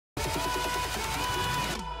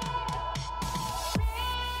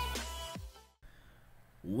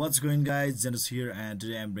What's going, guys? Zennosh here, and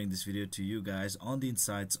today I'm bringing this video to you guys on the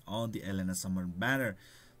insights on the Elena summer banner.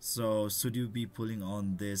 So should you be pulling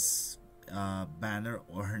on this banner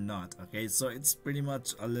or not? Okay, so it's pretty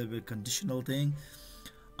much a little bit conditional thing.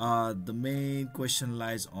 The main question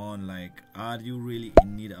lies on, like, are you really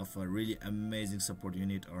in need of a really amazing support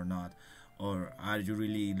unit or not, or are you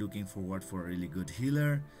really looking forward for a really good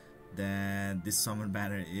healer? Then this summon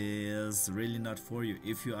banner is really not for you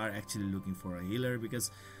if you are actually looking for a healer. Because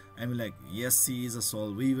I mean, like, yes, she is a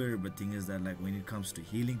soul weaver, but thing is that, like, when it comes to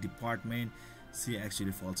healing department, she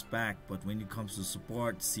actually falls back. But when it comes to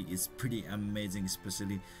support, she is pretty amazing,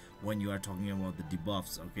 especially when you are talking about the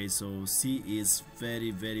debuffs. Okay, so she is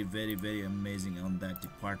very amazing on that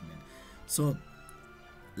department. So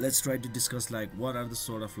let's try to discuss, like, what are the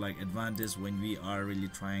sort of, like, advantages when we are really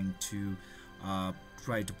trying to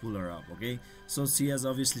try to pull her up. Okay, so she has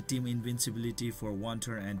obviously team invincibility for 1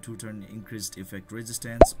 turn and 2 turn increased effect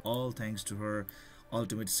resistance, all thanks to her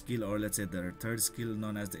ultimate skill, or let's say the third skill,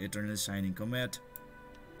 known as the Eternal Shining Comet.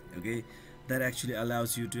 Okay, that actually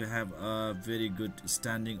allows you to have a very good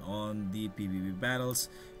standing on the PvP battles.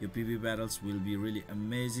 Your PvP battles will be really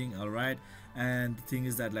amazing. All right, and the thing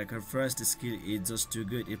is that, like, her first skill is just too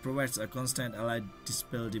good. It provides a constant allied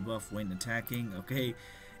dispel debuff when attacking. Okay,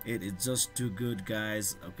 it is just too good,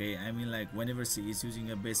 guys. Okay, I mean, like, whenever she is using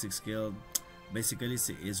a basic skill, basically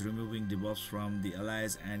she is removing debuffs from the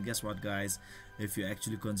allies. And guess what, guys, if you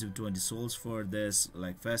actually consume 20 souls for this,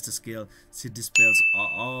 like, first skill, she dispels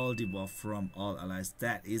all debuff from all allies.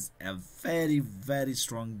 That is a very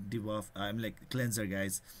strong debuff. I'm like cleanser,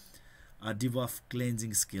 guys, a debuff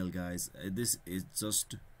cleansing skill, guys. This is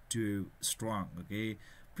just too strong. Okay,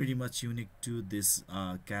 pretty much unique to this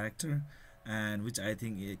character, and which I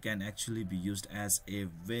think it can actually be used as a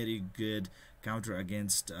very good counter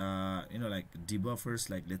against like debuffers,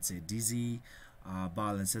 like, let's say, DZ,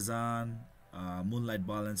 Baal and Cezanne, Moonlight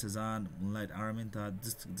Baal and Cezanne, Moonlight Araminta.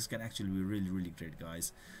 This can actually be really great,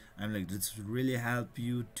 guys. I'm like, this will really help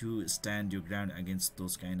you to stand your ground against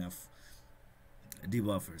those kind of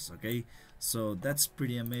debuffers. Okay, so that's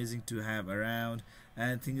pretty amazing to have around.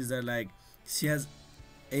 And the thing is that, like, she has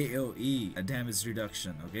AoE, a damage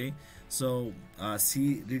reduction. Okay, so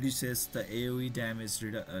she reduces the AoE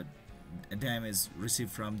damage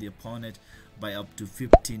received from the opponent by up to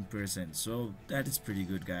 15%. So that is pretty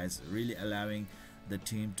good, guys, really allowing the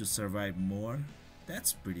team to survive more.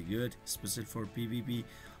 That's pretty good, especially for PvP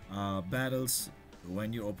battles,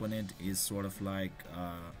 when your opponent is sort of like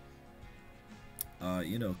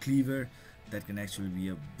cleaver. That can actually be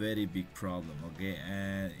a very big problem. Okay,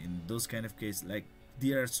 and in those kind of cases, like,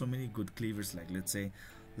 there are so many good cleavers, like, let's say,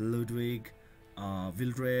 Ludwig,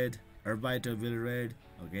 Wilred, Arbiter Wilred.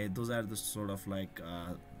 Okay, those are the sort of, like,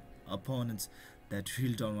 opponents that you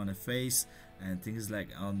really don't want to face. And things like,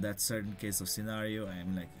 on that certain case of scenario, I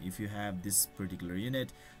mean, like, if you have this particular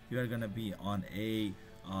unit, you are gonna be on a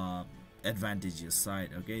advantageous side.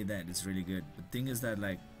 Okay, that is really good. The thing is that,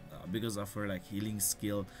 like, because of her, like, healing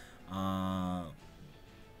skill, like,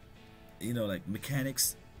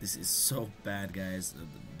 mechanics, this is so bad, guys.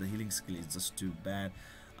 The healing skill is just too bad.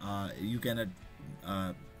 You cannot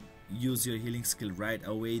use your healing skill right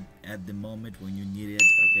away at the moment when you need it.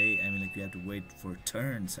 Okay, I mean, like, you have to wait for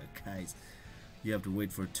turns, guys. You have to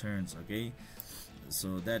wait for turns. Okay,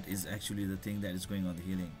 so that is actually the thing that is going on the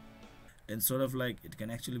healing. And sort of, like, it can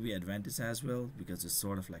actually be advantage as well, because it's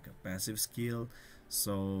sort of like a passive skill.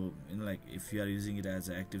 So, like, if you are using it as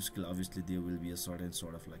an active skill, obviously there will be a certain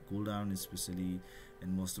sort of, like, cooldown, especially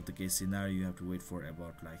in most of the case scenario. You have to wait for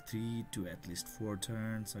about, like, 3 to at least 4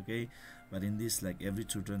 turns. Okay, but in this, like, every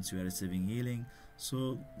 2 turns you are receiving healing,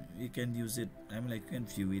 so you can use it. I mean, like, you can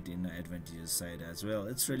view it in the advantageous side as well.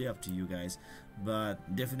 It's really up to you, guys, but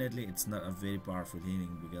definitely it's not a very powerful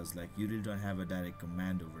healing, because, like, you really don't have a direct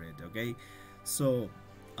command over it. Okay, so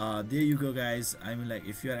there you go, guys. I mean, like,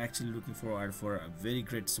 if you are actually looking forward for a very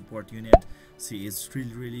great support unit, she is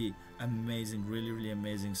really amazing, really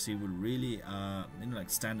amazing. She will really like,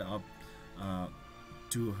 stand up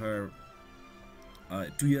to her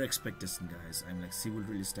to your expectation, guys. I'm like, she will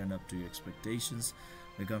really stand up to your expectations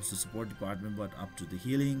when it comes to support department. But up to the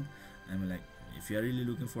healing, I mean, like, if you are really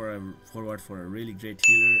looking forward for a really great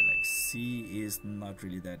healer, like, she is not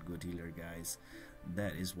really that good healer, guys.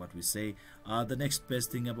 That is what we say. The next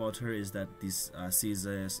best thing about her is that this she's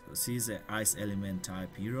a ice element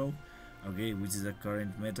type hero. Okay, which is a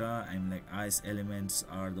current meta. I'm like, ice elements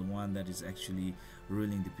are the one that is actually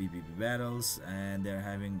ruling the PvP battles, and they're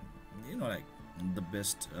having, like, the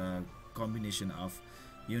best combination of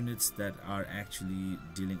units that are actually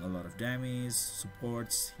dealing a lot of damage,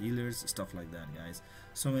 supports, healers, stuff like that, guys.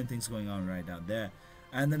 So many things going on right out there.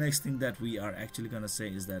 And the next thing that we are actually gonna say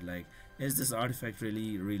is that, like, is this artifact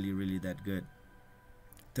really that good?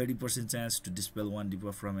 30% chance to dispel one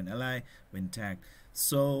debuff from an ally when tagged.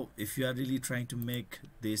 So if you are really trying to make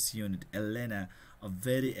this unit Elena a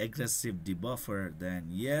very aggressive debuffer, then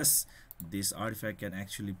yes, this artifact can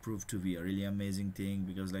actually prove to be a really amazing thing,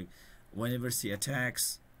 because like whenever she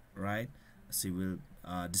attacks, right, she will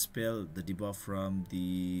dispel the debuff from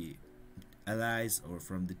the allies or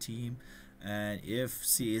from the team. And if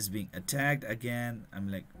she is being attacked again,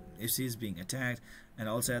 if she is being attacked and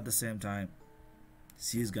also at the same time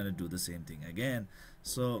she's gonna do the same thing again,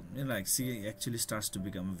 so like she actually starts to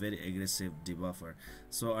become a very aggressive debuffer.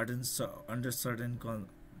 So under certain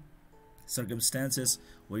circumstances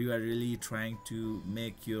where you are really trying to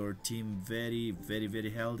make your team very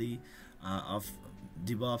healthy of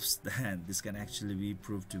debuffs, then this can actually be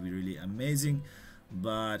proved to be really amazing.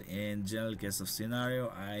 But in general case of scenario,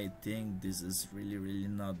 I think this is really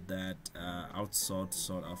not that outside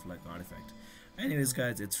sort of like artifact. Anyways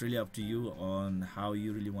guys, it's really up to you on how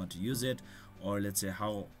you really want to use it, or let's say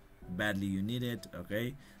how badly you need it.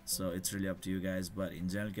 Okay, so it's really up to you guys, but in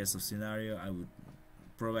general case of scenario, I would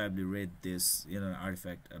probably rate this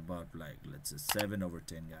artifact about like, let's say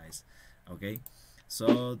 7/10 guys. Okay,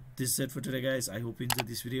 so this is it for today guys. I hope you enjoyed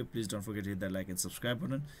this video. Please don't forget to hit that like and subscribe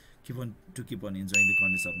button. Keep on enjoying the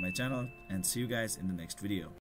contents of my channel, and see you guys in the next video.